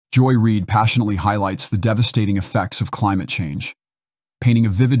Joy Reid passionately highlights the devastating effects of climate change, painting a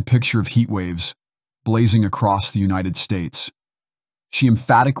vivid picture of heat waves blazing across the United States. She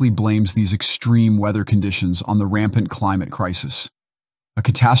emphatically blames these extreme weather conditions on the rampant climate crisis, a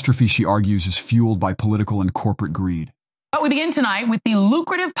catastrophe she argues is fueled by political and corporate greed. But we begin tonight with the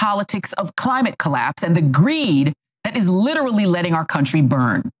lucrative politics of climate collapse and the greed that is literally letting our country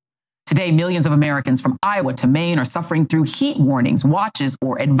burn. Today, millions of Americans from Iowa to Maine are suffering through heat warnings, watches,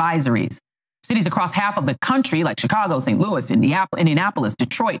 or advisories. Cities across half of the country, like Chicago, St. Louis, Indianapolis,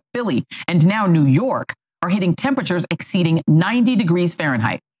 Detroit, Philly, and now New York, are hitting temperatures exceeding 90 degrees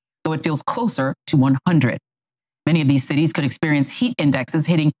Fahrenheit, though it feels closer to 100. Many of these cities could experience heat indexes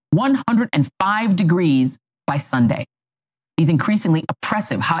hitting 105 degrees by Sunday. These increasingly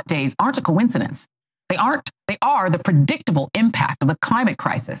oppressive hot days aren't a coincidence. They are the predictable impact of the climate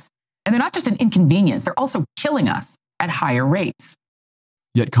crisis. And they're not just an inconvenience, they're also killing us at higher rates.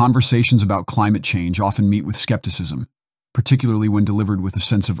 Yet conversations about climate change often meet with skepticism, particularly when delivered with a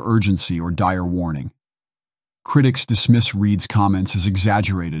sense of urgency or dire warning. Critics dismiss Reid's comments as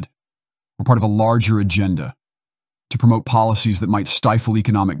exaggerated or part of a larger agenda to promote policies that might stifle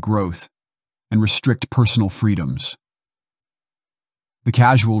economic growth and restrict personal freedoms. The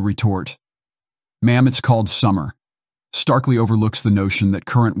casual retort, "Ma'am, it's called summer," starkly overlooks the notion that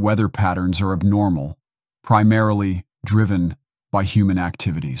current weather patterns are abnormal, primarily driven by human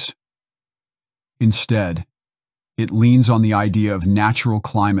activities. Instead, it leans on the idea of natural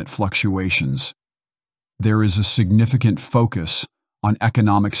climate fluctuations. There is a significant focus on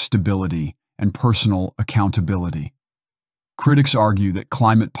economic stability and personal accountability. Critics argue that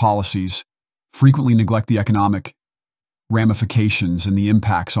climate policies frequently neglect the economic ramifications and the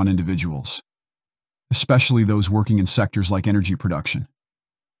impacts on individuals, especially those working in sectors like energy production.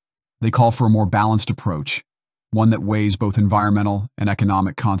 They call for a more balanced approach, one that weighs both environmental and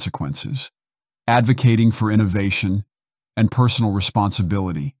economic consequences, advocating for innovation and personal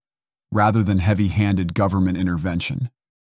responsibility rather than heavy-handed government intervention.